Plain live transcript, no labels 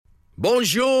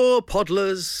Bonjour,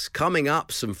 Podlers. Coming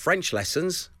up, some French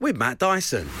lessons with Matt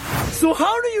Dyson. So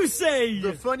how do you say?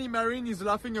 The funny marine is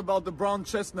laughing about the brown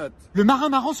chestnut. Le marin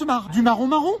marrant se marre. Du marron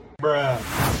marron? Bruh.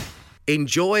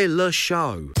 Enjoy le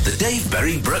show. The Dave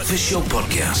Berry Breakfast Show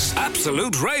Podcast.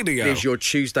 Absolute Radio. It is your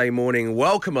Tuesday morning.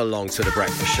 Welcome along to the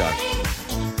Breakfast Show.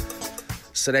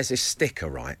 So there's this sticker,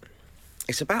 right?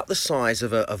 It's about the size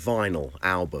of a vinyl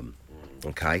album,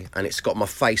 okay? And it's got my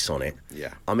face on it.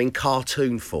 Yeah. I'm in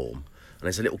cartoon form. And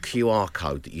there's a little QR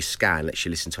code that you scan, lets you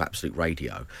listen to Absolute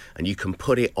Radio, and you can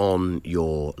put it on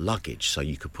your luggage. So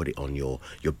you could put it on your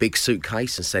big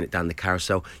suitcase and send it down the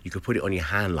carousel. You could put it on your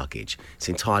hand luggage. It's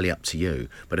entirely up to you.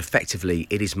 But effectively,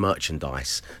 it is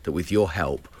merchandise that with your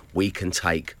help, we can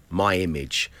take my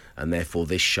image and therefore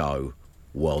this show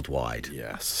worldwide.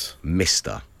 Yes.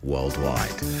 Mr.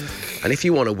 Worldwide. And if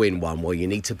you want to win one, well, you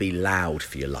need to be loud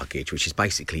for your luggage, which is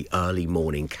basically early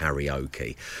morning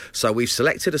karaoke. So we've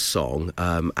selected a song,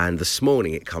 and this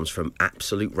morning it comes from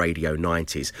Absolute Radio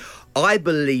 90s. I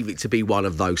believe it to be one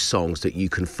of those songs that you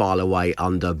can file away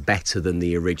under better than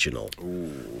the original.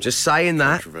 Ooh, just saying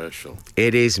that. Controversial.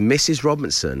 It is Mrs.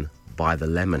 Robinson by the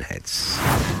Lemonheads.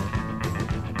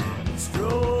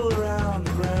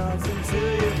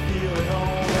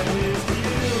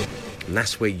 And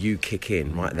that's where you kick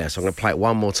in, right there. So I'm going to play it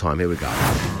one more time. Here we go.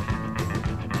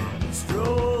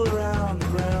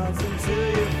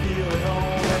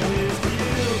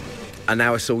 And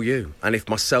now it's all you. And if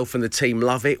myself and the team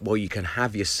love it, well, you can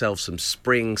have yourself some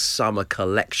spring, summer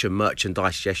collection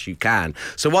merchandise. Yes, you can.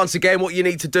 So once again, what you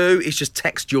need to do is just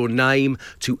text your name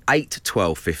to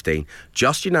 81215.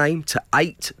 Just your name to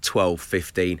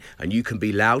 81215, and you can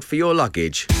be loud for your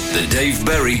luggage. The Dave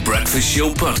Berry Breakfast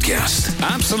Show Podcast.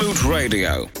 Absolute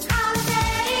Radio.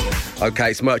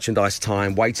 OK, it's merchandise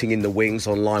time. Waiting in the wings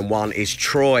on line one is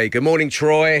Troy. Good morning,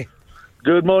 Troy.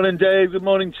 Good morning, Dave. Good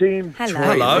morning, team.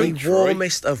 Hello. The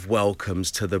warmest of welcomes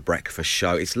to the Breakfast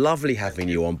Show. It's lovely having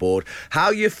you on board. How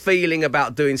are you feeling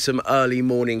about doing some early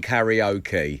morning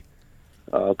karaoke?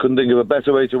 I couldn't think of a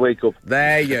better way to wake up.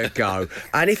 There you go.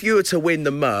 And if you were to win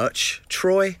the merch,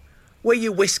 Troy, where are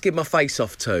you whisking my face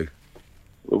off to?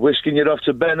 We're whisking you off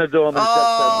to Benidorm in September.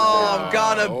 I'm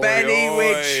gonna Benny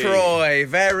with Troy.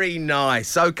 Very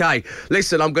nice. Okay,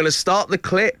 listen, I'm going to start the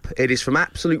clip. It is from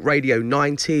Absolute Radio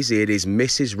 90s. It is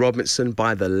Mrs. Robinson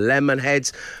by the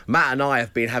Lemonheads. Matt and I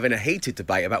have been having a heated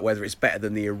debate about whether it's better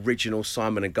than the original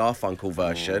Simon and Garfunkel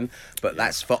version, but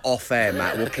that's for off-air,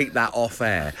 Matt. We'll keep that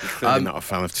off-air. You're clearly not a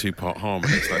fan of two-part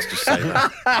harmonies, let's just say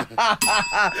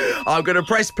that. I'm going to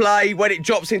press play. When it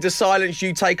drops into silence,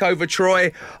 you take over,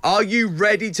 Troy. Are you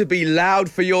ready to be loud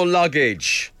for your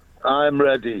luggage? I'm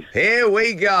ready. Here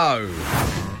we go.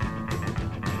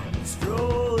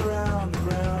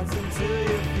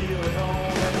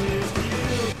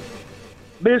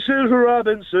 Mrs.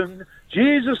 Robinson,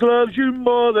 Jesus loves you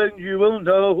more than you will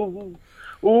know.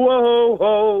 Whoa,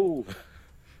 whoa.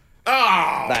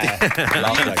 Oh!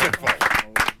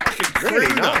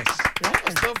 Really nice.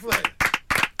 That's lovely.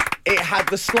 It had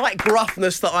the slight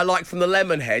gruffness that I like from the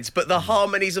Lemonheads, but the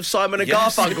harmonies of Simon and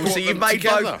Yes, you Garfunkel. brought So you've them made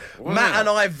together. both Wow. Matt and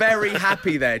I very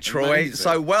happy there, Troy. Amazing.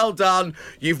 So well done.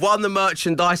 You've won the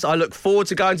merchandise. I look forward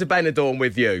to going to Benidorm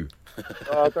with you.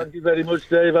 Oh, thank you very much,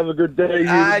 Dave. Have a good day.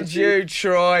 And you,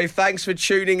 Troy. Thanks for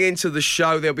tuning into the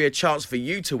show. There'll be a chance for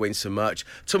you to win some merch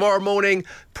tomorrow morning.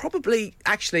 Probably,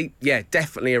 actually, yeah,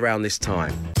 definitely around this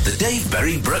time. The Dave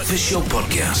Berry Breakfast Show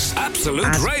Podcast. Absolute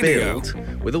As Radio.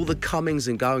 billed, with all the comings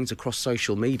and goings across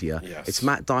social media, Yes. it's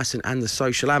Matt Dyson and the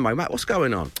Social Ammo. Matt, what's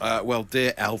going on? Well,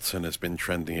 Dear Elton has been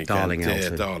trending again. Darling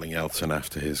Elton. Darling Elton,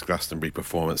 after his Glastonbury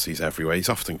performance. He's everywhere. He's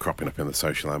often cropping up in the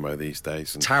Social Ammo these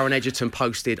days. And Taron Egerton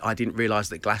posted, I didn't realise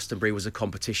that Glastonbury was a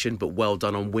competition, but well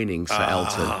done on winning, Sir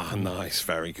Elton. Ah, nice.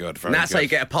 Very good. Very And that's good. how you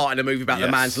get a part in a movie about the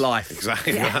Yes, man's life.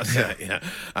 Exactly. That's it,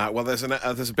 yeah. Well, there's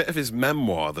a bit of his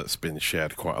memoir that's been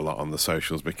shared quite a lot on the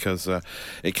socials because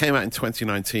it came out in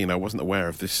 2019. I wasn't aware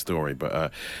of this story,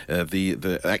 but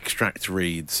the extract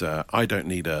reads, I don't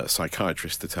need a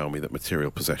psychiatrist to tell me that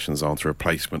material possessions aren't a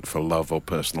replacement for love or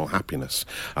personal happiness.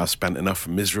 I've spent enough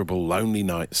miserable, lonely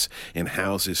nights in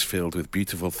houses filled with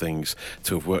beautiful things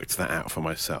to have worked that out for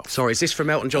myself. Sorry, is this from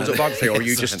Elton John's autobiography, or are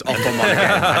you just Yes. off on one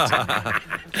again?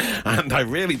 And I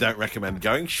really don't recommend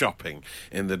going shopping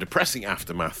in the depressing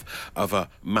aftermath of a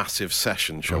massive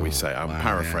session, shall we say. I'm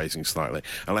paraphrasing slightly.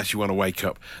 Unless you want to wake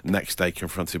up next day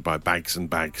confronted by bags and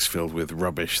bags filled with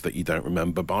rubbish that you don't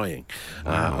remember buying.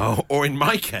 Or in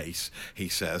my case, he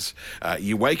says,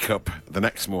 you wake up the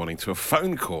next morning to a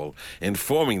phone call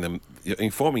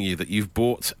informing you that you've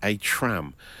bought a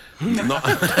tram.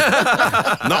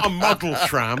 Not a model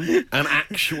tram, an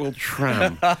actual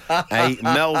tram. A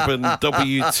Melbourne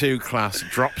W2 class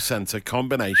drop centre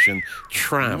combination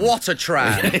tram. What a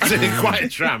tram! It's quite a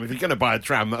tram. If you're going to buy a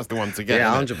tram, that's the one to get.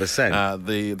 Yeah, isn't it?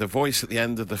 100%. The voice at the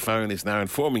end of the phone is now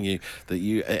informing you that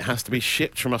it has to be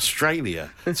shipped from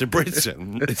Australia to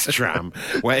Britain, this tram,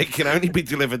 where it can only be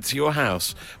delivered to your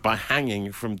house by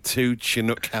hanging from 2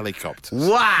 Chinook helicopters.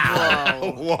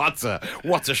 Wow!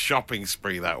 What a shopping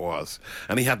spree that was.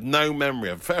 And he had no memory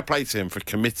of. Fair play to him for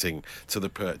committing to the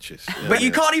purchase. But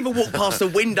you can't even walk past the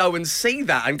window and see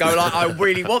that and go like, I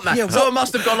really want that. Someone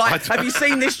must have gone like, have you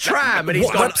seen this tram? And he's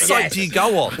What gone, website yes. do you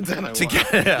go on to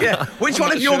get? Yeah. Which one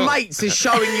not of your sure. mates is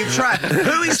showing you trams?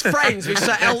 Who is friends with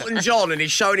Sir Elton John and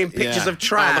is showing him pictures of look at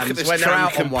trams this when they're tram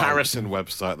out on one? comparison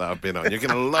website that I've been on. You're going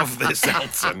to love this,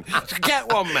 Elton.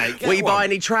 Get one, mate. Get one.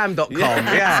 WeBuyAnyTram.com.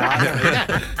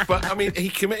 Yeah. But, I mean, he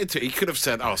committed to it. He could have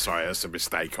said, oh, sorry, that's a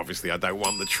mistake. Obviously, I don't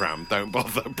want the tram. Don't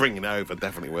bother bringing it over.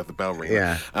 Definitely worth a bell ringer.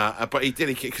 Yeah. But he did,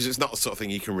 because it's not the sort of thing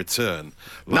you can return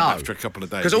after a couple of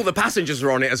days. Because all the passengers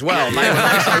were on it as well. They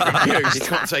were so confused. You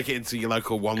can't take it into your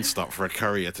local one-stop for a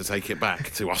courier to take it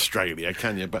back to Australia,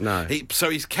 can you? But No. So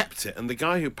he's kept it. And the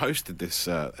guy who posted this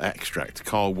extract,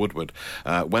 Carl Woodward,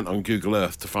 went on Google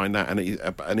Earth to find out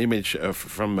an image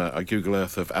from Google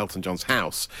Earth of Elton John's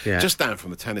house, just down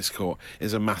from the tennis court,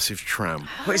 is a massive tram.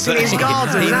 But it's in his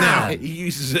garden now. He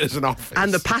uses it as an office.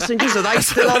 And the passengers, are they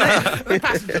still on it? The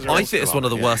passengers are I all think still it's one of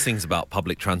the on it, worst things about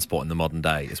public transport in the modern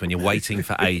day is when you're waiting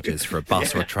for ages for a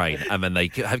bus or a train, and then they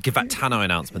give that Tannoy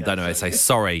announcement, don't know, they say,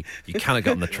 sorry, you cannot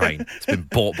get on the train. It's been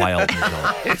bought by Elton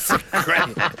John. It's great.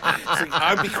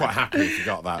 I'd be quite happy if you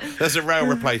got that. There's a rail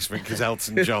replacement because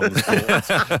Elton John's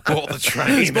bought the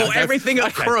train. He's bought everything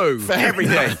at Crew.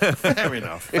 Everything. Fair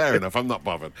enough. I'm not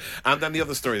bothered. And then the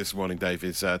other story this morning, Dave,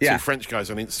 is two French guys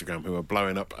on Instagram who are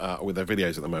blowing up with their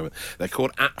videos at the moment. They're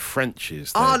called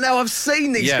 @Frenchies. Oh, no, I've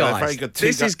seen these guys. Yeah, they're very good.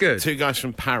 This is good. Two guys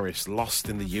from Paris, lost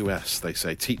in the US, they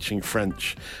say, teaching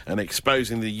French and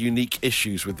exposing the unique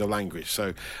issues with the language.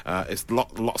 So it's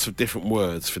lots of different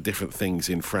words for different things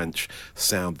in French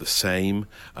sound the same.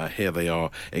 Here they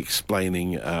are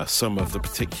explaining some of the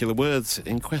particular words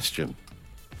in question.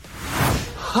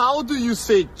 How do you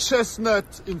say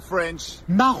chestnut in French?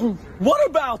 Marron. What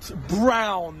about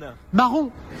brown?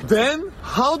 Marron. Then,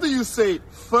 how do you say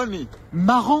funny?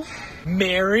 Marrant.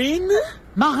 Marine?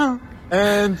 Marin.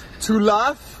 And to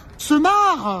laugh? Se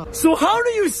marre. So how do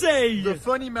you say? The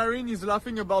funny marine is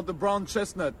laughing about the brown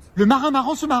chestnut. Le marin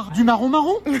marrant se marre. Du marron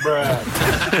marron.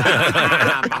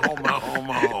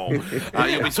 Mahon.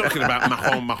 You'll be talking about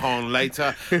Mahon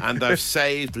later, and I've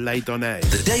saved Les Données.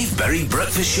 The Dave Berry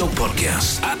Breakfast Show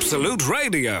Podcast. Absolute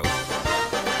Radio.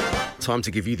 Time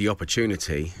to give you the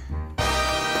opportunity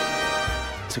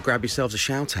to grab yourselves a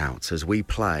shout-out as we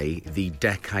play the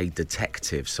Decade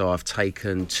Detective. So I've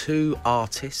taken 2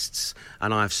 artists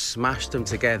and I've smashed them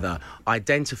together.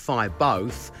 Identify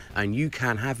both and you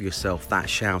can have yourself that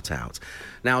shout-out.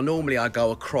 Now, normally I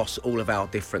go across all of our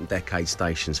different Decade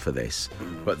stations for this.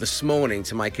 But this morning,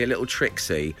 to make it a little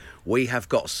tricksy, we have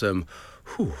got some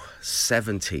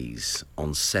 70s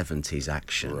on 70s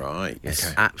action. Right. Yes,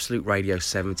 Okay. Absolute Radio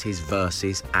 70s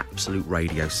versus Absolute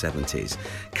Radio 70s.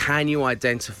 Can you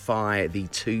identify the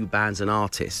 2 bands and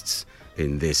artists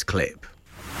in this clip?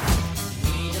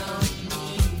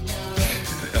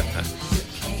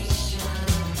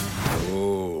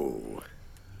 Oh.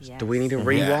 Do we need a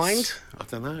rewind? Yes. I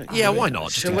don't know. Yeah, why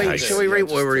not? Just in case. Shall we we're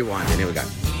rewinding. Here we go.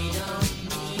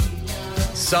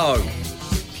 So,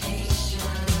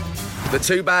 the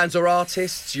 2 bands or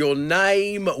artists, your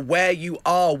name, where you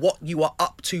are, what you are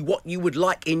up to, what you would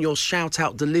like in your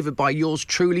shout-out delivered by yours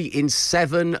truly in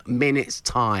 7 minutes'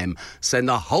 time. Send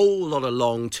a whole lot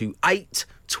along to 8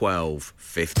 12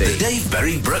 15. The Dave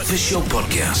Berry Breakfast Show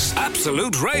Podcast.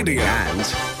 Absolute Radio. And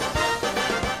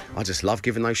I just love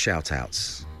giving those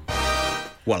shout-outs.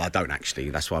 Well, I don't actually.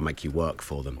 That's why I make you work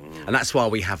for them. And that's why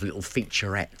we have little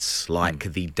featurettes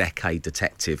like the Decade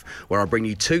Detective, where I bring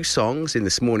you 2 songs, in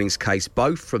this morning's case,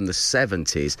 both from the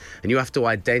 70s, and you have to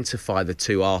identify the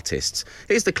 2 artists.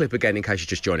 Here's the clip again in case you're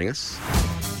just joining us.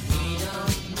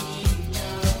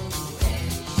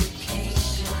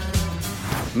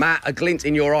 Matt, a glint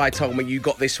in your eye told me you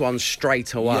got this one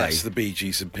straight away. Yes, the Bee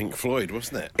Gees and Pink Floyd,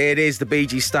 wasn't it? It is the Bee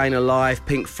Gees Staying Alive,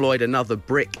 Pink Floyd, another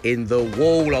brick in the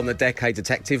wall on the Decade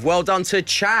Detective. Well done to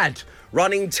Chad,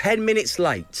 running 10 minutes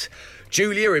late.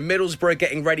 Julia in Middlesbrough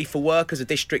getting ready for work as a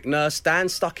district nurse. Dan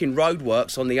stuck in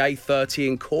roadworks on the A30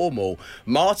 in Cornwall.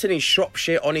 Martin in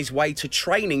Shropshire on his way to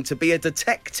training to be a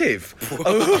detective. What?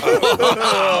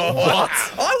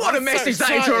 I want to message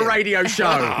that into a radio show.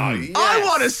 Yes. I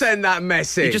want to send that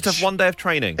message. You just have one day of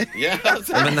training. Yeah. And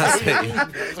then that's it.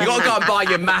 You got to go and buy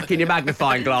your Mac and your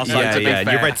magnifying glass. Yeah, to be and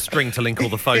fair. your red string to link all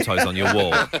the photos on your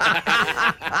wall.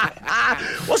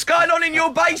 What's going on in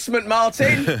your basement,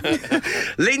 Martin?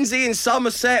 Lindsay in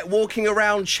Somerset walking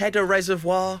around Cheddar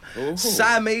Reservoir. Ooh.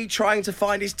 Sammy trying to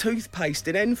find his toothpaste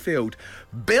in Enfield.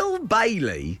 Bill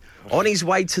Bailey on his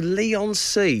way to Leon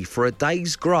Sea for a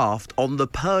day's graft on the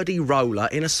Purdy roller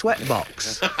in a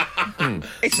sweatbox.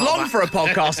 It's long for a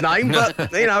podcast name,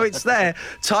 but, you know, it's there.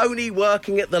 Tony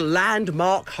working at the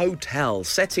Landmark Hotel,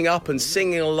 setting up and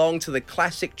singing along to the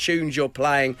classic tunes you're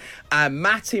playing. And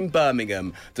Matt in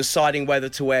Birmingham deciding whether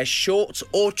to wear shorts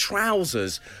or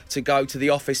trousers to go to the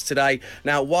office today.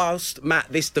 Now, whilst, Matt,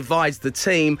 this divides the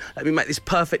team, let me make this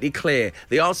perfectly clear.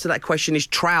 The answer to that question is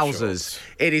trousers.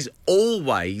 It is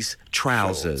always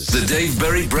trousers. The Dave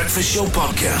Berry Breakfast Show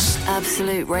Podcast.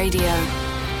 Absolute Radio.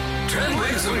 10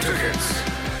 weeks of tickets.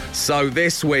 So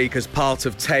this week, as part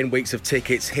of 10 weeks of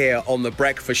tickets here on The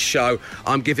Breakfast Show,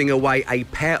 I'm giving away a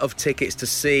pair of tickets to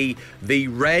see the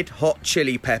Red Hot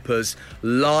Chili Peppers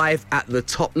live at the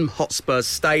Tottenham Hotspur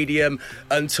Stadium.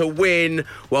 And to win,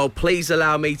 well, please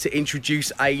allow me to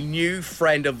introduce a new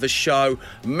friend of the show,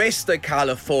 Mr.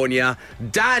 California,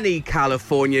 Dani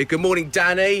California. Good morning,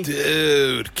 Dani.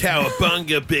 Dude,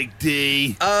 cowabunga, Big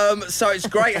D. So it's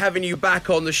great having you back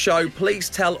on the show. Please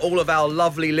tell all of our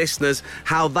lovely listeners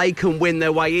how they can win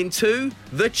their way into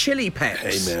the Chili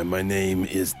Peps. Hey, man, my name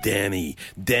is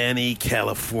Dani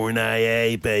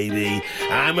California, baby.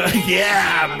 I'm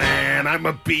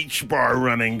a beach bar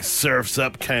running, surfs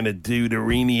up kind of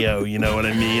dude-arenio, you know what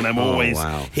I mean? I'm always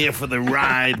here for the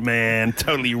ride, man.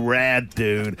 Totally rad,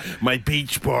 dude. My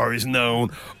beach bar is known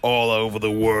all over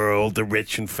the world. The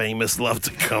rich and famous love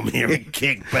to come here and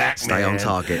kick back, Stay on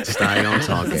target. Stay on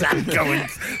target. I'm going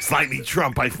slightly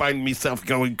Trump. I find myself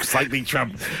going slightly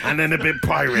Trump and then a bit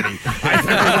piratey. I don't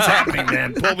know what's happening,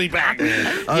 man. Pull me back,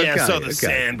 man.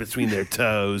 Sand between their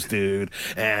toes, dude,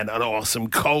 and an awesome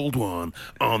cold one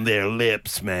on their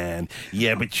lips, man.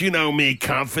 Yeah, but you know me,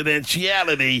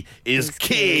 confidentiality is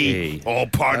key. All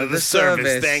part of the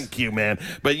service. Thank you, man.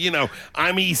 But, you know,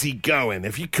 I'm easy going.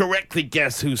 If you correctly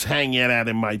guess who's hanging out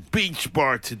in my beach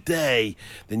bar today,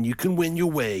 then you can win your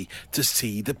way to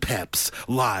see the Peps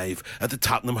live at the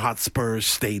Tottenham Hotspur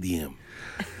Stadium.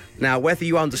 Now, whether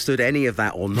you understood any of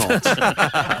that or not,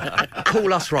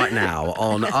 call us right now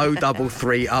on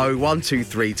 0330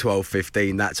 123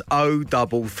 1215. That's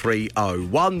 0330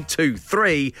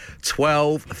 123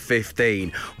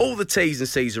 1215. All the T's and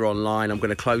C's are online. I'm going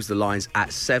to close the lines at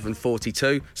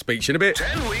 7:42. Speak to you in a bit.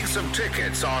 10 weeks of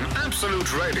tickets on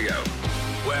Absolute Radio,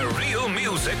 where real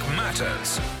music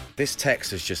matters. This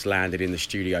text has just landed in the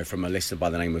studio from a listener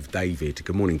by the name of David.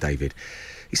 Good morning, David.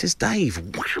 He says, Dave,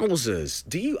 wowzers,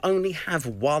 do you only have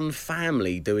one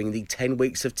family doing the 10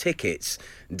 weeks of tickets?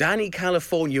 Dani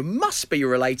California must be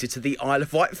related to the Isle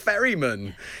of Wight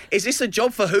ferryman. Is this a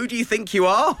job for who do you think you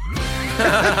are?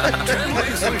 10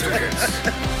 weeks of tickets.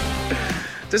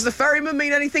 Does the ferryman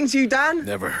mean anything to you, Dan?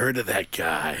 Never heard of that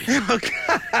guy.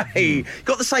 Okay.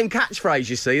 Got the same catchphrase,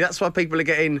 you see. That's why people are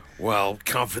getting... Well,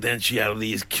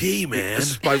 confidentiality is key, man. I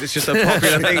suppose it's just a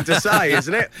popular thing to say,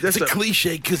 isn't it? It's a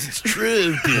cliche because it's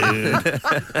true, dude.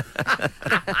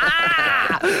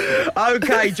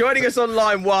 Okay, joining us on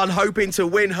line one, hoping to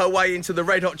win her way into the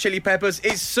Red Hot Chili Peppers,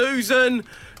 is Susan.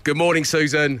 Good morning,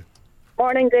 Susan.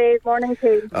 Morning, Dave. Morning,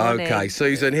 team. Okay,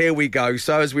 Susan, here we go.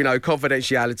 So, as we know,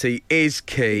 confidentiality is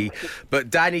key. But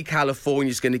Dani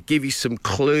California is going to give you some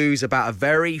clues about a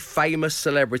very famous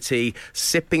celebrity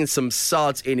sipping some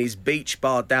suds in his beach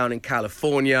bar down in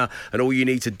California. And all you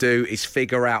need to do is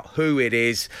figure out who it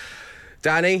is.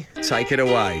 Dani, take it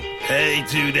away. Hey,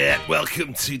 dudette.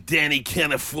 Welcome to Dani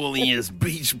California's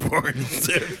Beach Bar and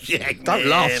Surf Shack. Don't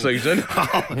laugh, Susan.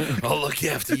 I'll look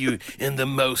after you in the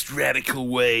most radical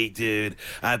way, dude.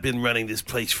 I've been running this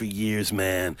place for years,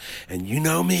 man. And you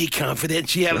know me,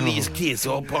 confidentiality is key. It's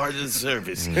all part of the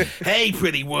service. Hey,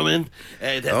 pretty woman.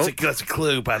 That's a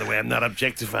clue, by the way. I'm not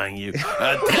objectifying you.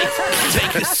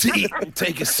 Take a seat.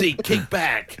 Take a seat. Kick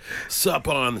back. Sup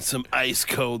on some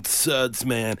ice-cold suds,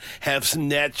 man. Have some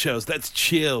nachos. Let's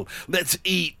chill. Let's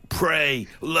eat, pray,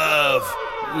 love.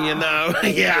 You know,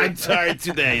 yeah, I'm tired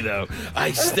today, though.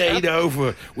 I stayed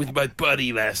over with my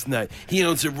buddy last night. He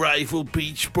owns a rival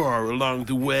beach bar along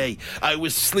the way. I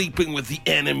was sleeping with the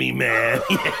enemy, man.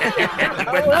 But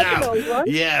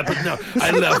no,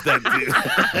 I love that dude.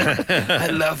 I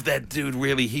love that dude,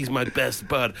 really. He's my best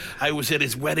bud. I was at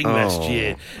his wedding last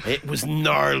year. It was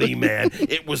gnarly, man.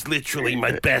 It was literally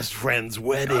my best friend's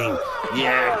wedding.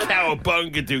 Yeah,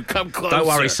 cowabunga, dude. Come closer. Don't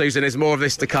worry, Susan, there's more of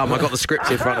this to come. I've got the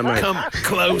script in front of me. Come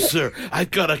closer.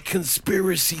 I've got a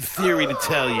conspiracy theory to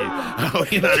tell you. Oh,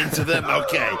 you're not into them?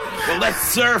 Okay. Well, let's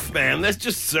surf, man. Let's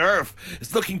just surf.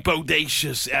 It's looking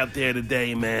bodacious out there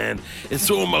today, man. It's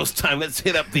almost time. Let's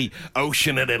hit up the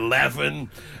ocean at 11,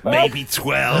 maybe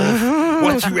 12.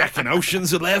 What do you reckon?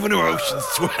 Ocean's 11 or Ocean's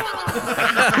 12?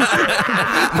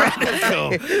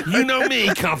 Radical. You know me.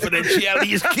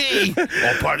 Confidentiality is key.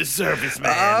 All part of service,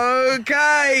 man.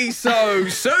 Okay, so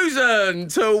Susan,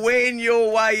 to win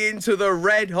your way into the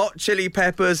Red Hot Chili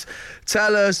Peppers,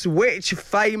 tell us which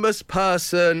famous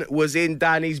person was in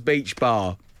Danny's beach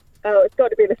bar. Oh, it's got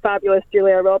to be the fabulous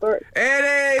Julia Roberts.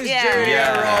 It is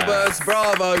Julia Roberts.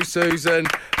 Bravo, Susan.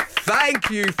 Thank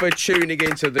you for tuning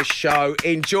into the show.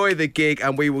 Enjoy the gig,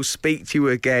 and we will speak to you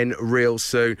again real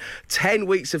soon. 10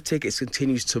 weeks of tickets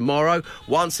continues tomorrow,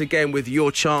 once again with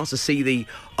your chance to see the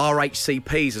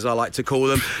RHCPs, as I like to call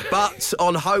them. But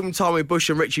on Home Time with Bush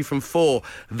and Richie from 4,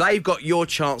 they've got your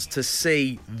chance to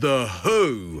see The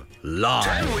Who live.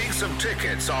 10 weeks of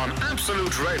tickets on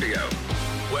Absolute Radio,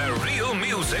 where real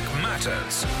music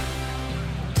matters.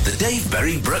 The Dave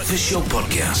Berry Breakfast Show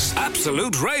Podcast.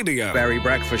 Absolute Radio. Berry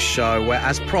Breakfast Show, where,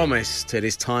 as promised, it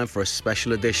is time for a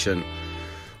special edition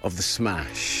of The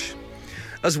Smash.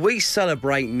 As we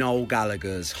celebrate Noel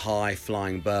Gallagher's High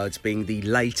Flying Birds being the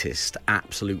latest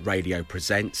Absolute Radio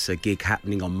Presents, a gig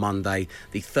happening on Monday,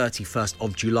 the 31st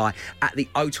of July at the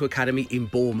O2 Academy in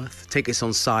Bournemouth. Tickets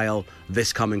on sale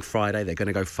this coming Friday. They're going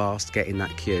to go fast. Get in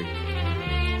that queue.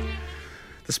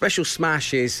 The special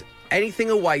Smash is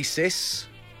anything Oasis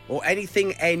or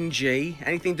anything NG,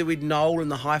 anything to do with Noel and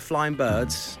the High Flying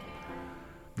Birds,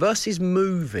 versus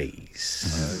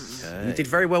movies. Okay. We did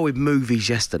very well with movies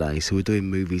yesterday, so we're doing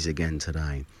movies again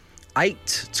today.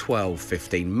 8, 12,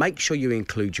 15. Make sure you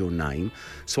include your name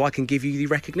so I can give you the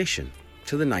recognition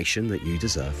to the nation that you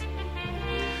deserve.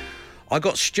 I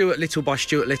got Stuart Little by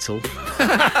Stuart Little.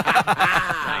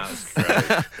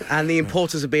 And The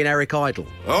Importance of Being Eric Idle.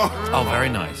 Oh, very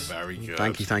nice. Very good.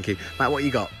 Thank you. Matt, what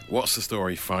you got? What's the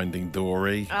story? Finding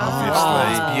Dory, Oh,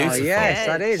 obviously. it's beautiful. Yes,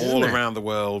 that is. All isn't it? around the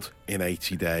world in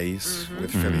 80 days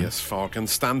with Phileas Fogg and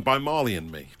Stand By Marley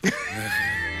and Me. You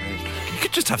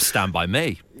could just have Stand By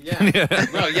Me. Yeah.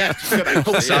 Well, yeah.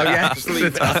 Just leave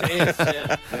it as it is.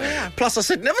 Yeah. Plus, I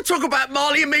said, never talk about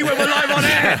Marley and Me when we're live on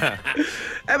air.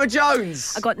 Emma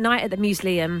Jones. I got Night at the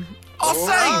Museum. Oh, same.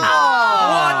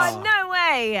 Oh, no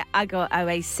way. I got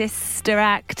Oasis, Sister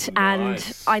Act, and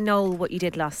I know what you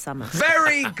did last summer.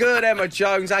 Very good, Emma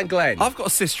Jones and Glenn. I've got a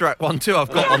Sister Act one too.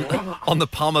 I've got on the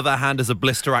palm of her hand as a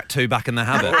Blister Act 2 Back in the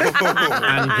Habit.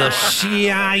 And The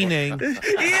Shining.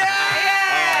 Yes!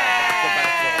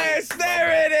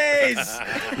 There it is!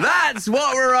 That's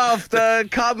what we're after.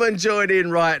 Come and join in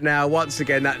right now. Once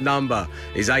again, that number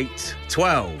is 8,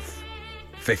 12,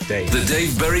 15. The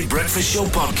Dave Berry Breakfast Show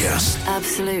Podcast.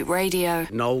 Absolute Radio.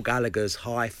 Noel Gallagher's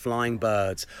High Flying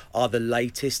Birds are the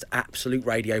latest Absolute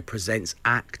Radio Presents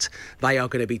act. They are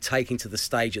going to be taking to the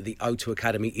stage at the O2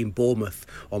 Academy in Bournemouth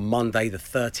on Monday, the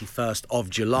 31st of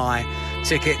July.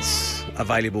 Tickets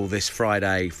available this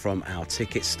Friday from our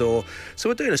ticket store. So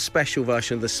we're doing a special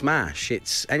version of The Smash.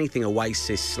 It's anything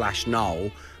Oasis /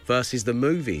 Noel versus the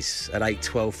movies at 8,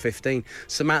 12, 15.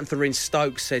 Samantha in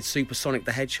Stoke said Supersonic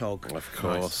the Hedgehog. Of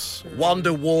course.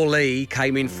 Wonderwall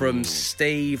came in from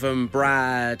Steve and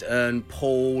Brad and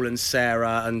Paul and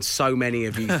Sarah and so many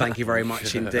of you. Thank you very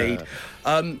much indeed.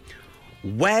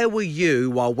 Where were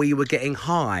you while we were getting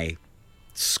high?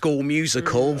 School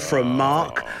Musical from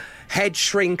Mark. Head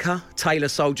Shrinker, Taylor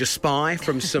Soldier Spy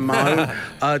from Simone.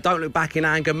 Don't Look Back in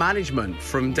Anger Management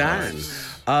from Dan.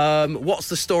 What's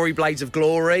the Story, Blades of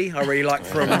Glory? I really like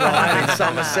from Ryan in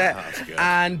Somerset.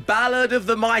 And Ballad of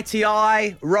the Mighty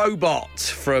Eye, Robot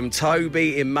from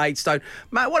Toby in Maidstone.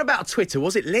 Matt, what about Twitter?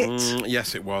 Was it lit?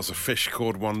 Yes, it was. A fish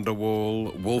called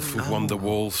Wonderwall, Wolf of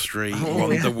Wonderwall Street,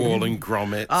 Wonderwall and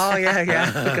Gromit. Oh,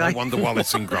 yeah. Okay. Wonder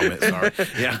Wallace and Gromit, sorry.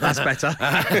 Yeah. That's better.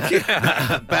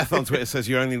 Beth on Twitter says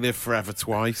you only live forever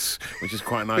twice, which is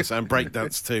quite nice. And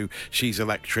Breakdance 2, She's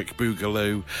Electric,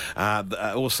 Boogaloo.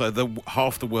 Also, the half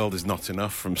Half the World Is Not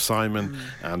Enough from Simon,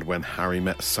 and When Harry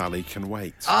Met Sally Can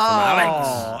Wait from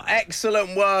Oh,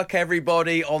 excellent work,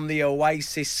 everybody, on the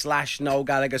Oasis / Noel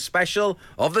Gallagher special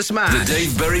of The Smash. The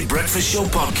Dave Berry Breakfast Show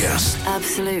Podcast.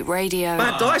 Absolute Radio.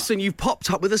 Matt Dyson, you've popped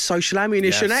up with a social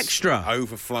ammunition Yes, extra.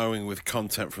 overflowing with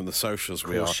content from the socials.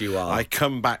 Of course you are. I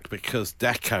come back because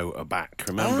Deco are back.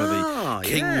 Remember the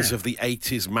kings of the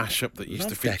 80s mashup that used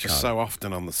to feature Deco. so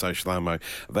often on the social ammo?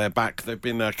 They're back. They've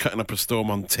been cutting up a storm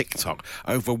on TikTok.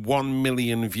 Over 1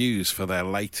 million views for their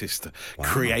latest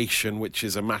creation, which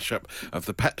is a mashup of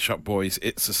the Pet Shop Boys'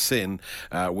 It's a Sin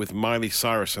with Miley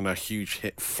Cyrus and her huge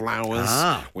hit Flowers,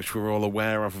 which we're all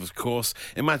aware of course.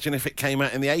 Imagine if it came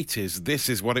out in the 80s. This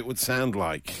is what it would sound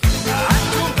like.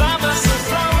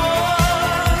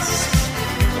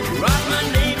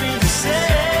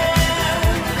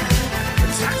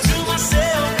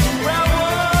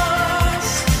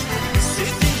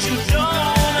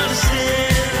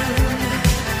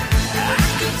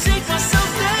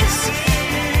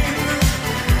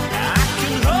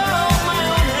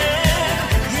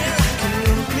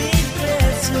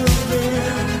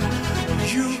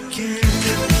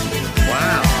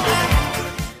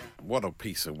 What a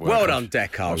piece of work. Well done,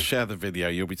 Deco. I'll share the video.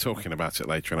 You'll be talking about it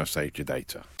later, and I've saved your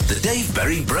data. The Dave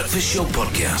Berry Breakfast Show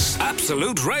Podcast.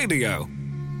 Absolute Radio.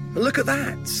 Look at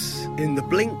that. In the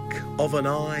blink of an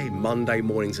eye, Monday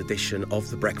morning's edition of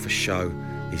The Breakfast Show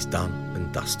is done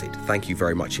and dusted. Thank you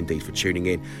very much indeed for tuning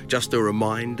in. Just a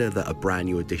reminder that a brand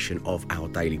new edition of our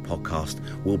daily podcast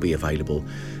will be available.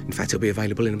 In fact, it'll be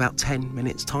available in about 10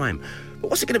 minutes' time. But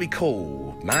what's it going to be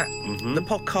called, Matt? The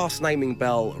podcast naming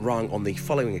bell rung on the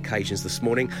following occasions this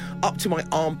morning. Up to my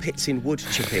armpits in wood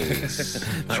chippings.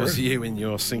 That was you in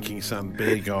your sinking sand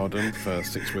beer garden for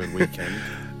 6-word weekend.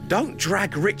 Don't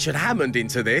drag Richard Hammond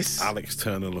into this. Alex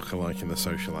Turner lookalike in the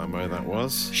social ammo, that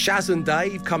was. Shaz and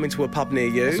Dave coming to a pub near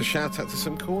you. That's a shout out to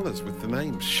some callers with the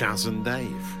names Shaz and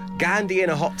Dave. Gandhi in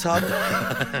a hot tub.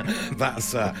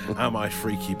 That's Am I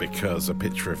Freaky Because, a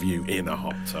picture of you in a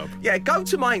hot tub. Yeah, go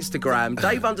to my Instagram,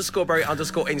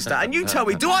 Dave_Berry_Insta, and you tell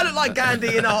me, do I look like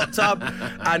Gandhi in a hot tub?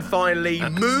 And finally,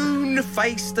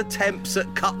 moon-faced attempts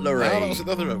at cutlery. Oh, that was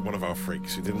another one of our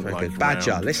freaks who didn't like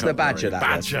Badger, round listener cutlery. Badger,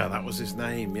 Badger, that was his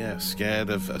name, yeah. Scared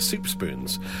of soup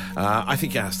spoons. I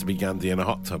think it has to be Gandhi in a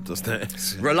hot tub, doesn't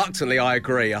it? Reluctantly, I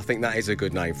agree. I think that is a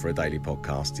good name for a daily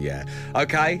podcast, yeah.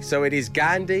 Okay, so it is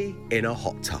Gandhi in a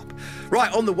hot tub.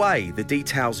 Right, on the way, the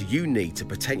details you need to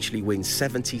potentially win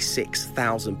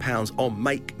 £76,000 on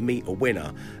Make Me a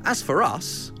Winner. As for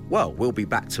us, well, we'll be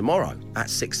back tomorrow at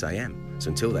 6 a.m. So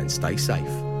until then, stay safe,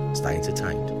 stay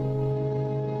entertained.